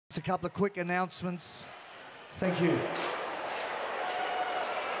Just a couple of quick announcements. Thank you.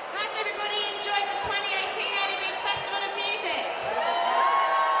 Has everybody enjoyed the 2018 Airlie Beach Festival of Music?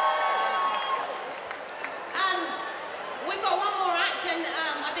 We've got one more act, and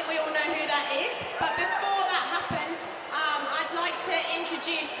I think we all know who that is. But before that happens, I'd like to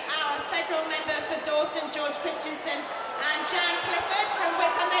introduce our federal member for Dawson, George Christensen, and Jan Clifford from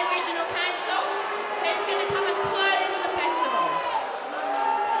Whitsunday Regional Council, who's going to come and close the festival.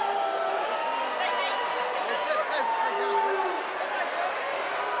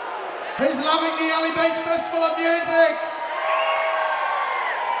 Who's loving the Airlie Beach Festival of Music?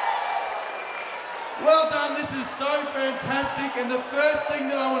 Well done, this is so fantastic, and the first thing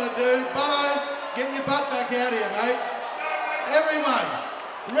that I want to do, Butlin, get your butt back out here, mate. Everyone,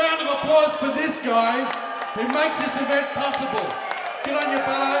 round of applause for this guy who makes this event possible. Good on you,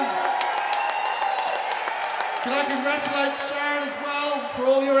 Butlin. Can I congratulate Sharron as well for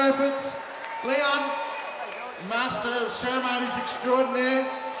all your efforts? Leon, Master of Ceremonies Extraordinaire,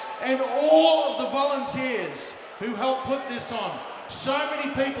 and all of the volunteers who helped put this on. So many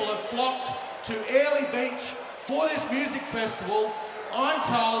people have flocked to Airlie Beach for this music festival. I'm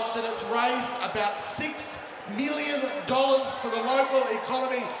told that it's raised about $6 million for the local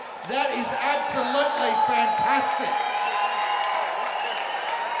economy. That is absolutely fantastic.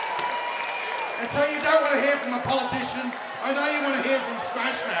 And so you don't want to hear from a politician. I know you want to hear from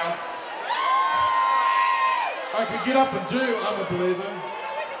Smash Mouth. I could get up and do I'm a Believer.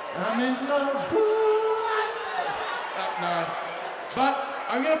 I'm in love. No. But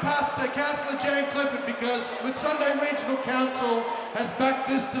I'm going to pass to Councillor Jan Clifford because Whitsunday Regional Council has backed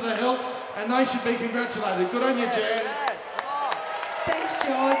this to the hilt and they should be congratulated. Good on you, Jan. Thanks,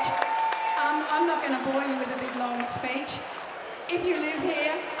 George. I'm not going to bore you with a big long speech. If you live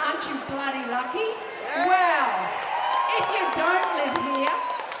here, aren't you bloody lucky? Wow. If you don't live here,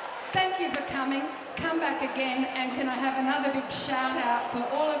 thank you for coming. Come back again, and can I have another big shout out for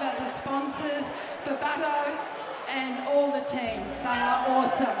all of our sponsors, for Butto and all the team. They are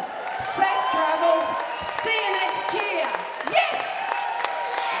awesome. Safe travels.